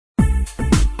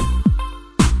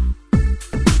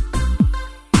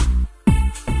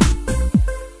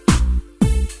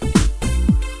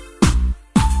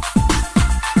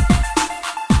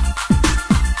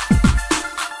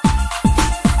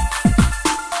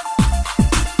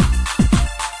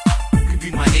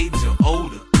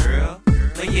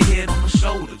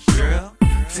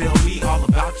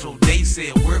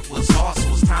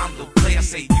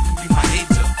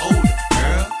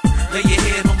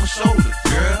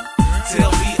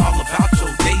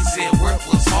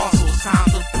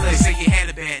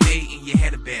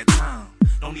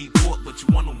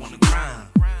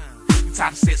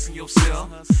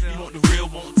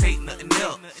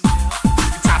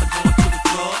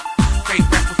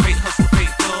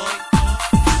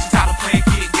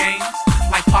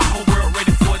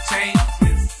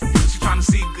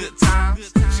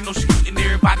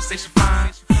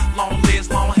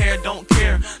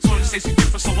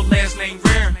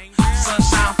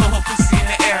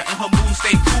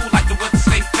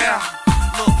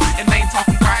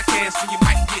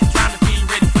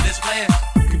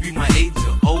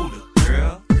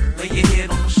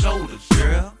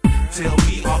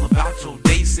your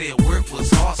day. Said work was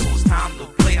hard, so it's time to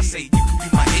play. I say you can be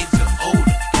my age or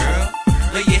older, girl.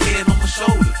 Lay your head on my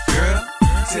shoulder, girl.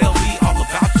 Tell me all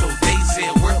about your day.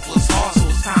 Said work was hard, so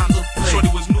it's time to play. Shorty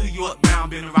was New York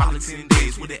bound, been around in 10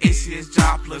 days with an ACS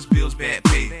job plus bills, bad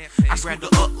pay. I grabbed her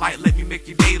up like let me make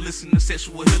your day. Listen to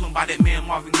Sexual Healing by that man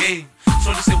Marvin Gaye.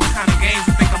 Shorty said what kind of games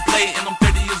you think I'm playing? And I'm